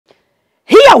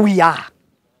here we are.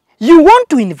 You want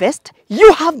to invest,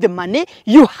 you have the money,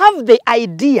 you have the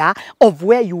idea of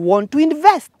where you want to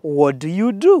invest. What do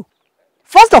you do?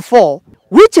 First of all,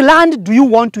 which land do you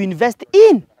want to invest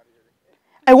in?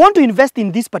 I want to invest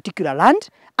in this particular land,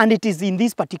 and it is in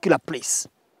this particular place.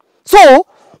 So,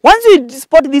 once you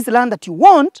spot this land that you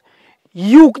want,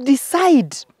 you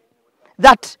decide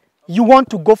that you want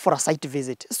to go for a site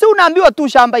visit. So unaambiwa tu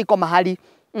shamba iko mahali.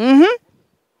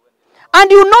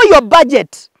 And you know your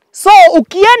budget. So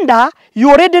ukienda, you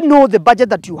already know the budget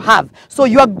that you have. So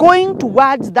you are going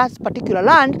towards that particular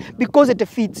land because it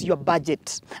fits your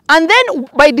budget. And then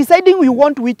by deciding you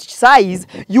want which size,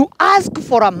 you ask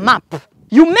for a map.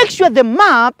 You make sure the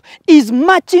map is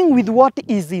matching with what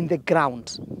is in the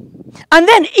ground. And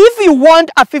then if you want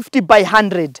a 50 by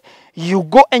 100, you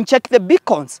go and check the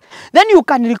beacons. Then you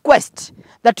can request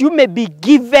that you may be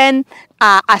given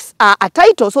a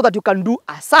title so that you can do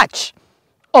a search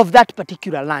of that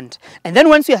particular land. And then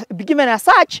once you have been given a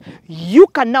search, you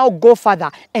can now go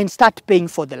further and start paying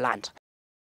for the land.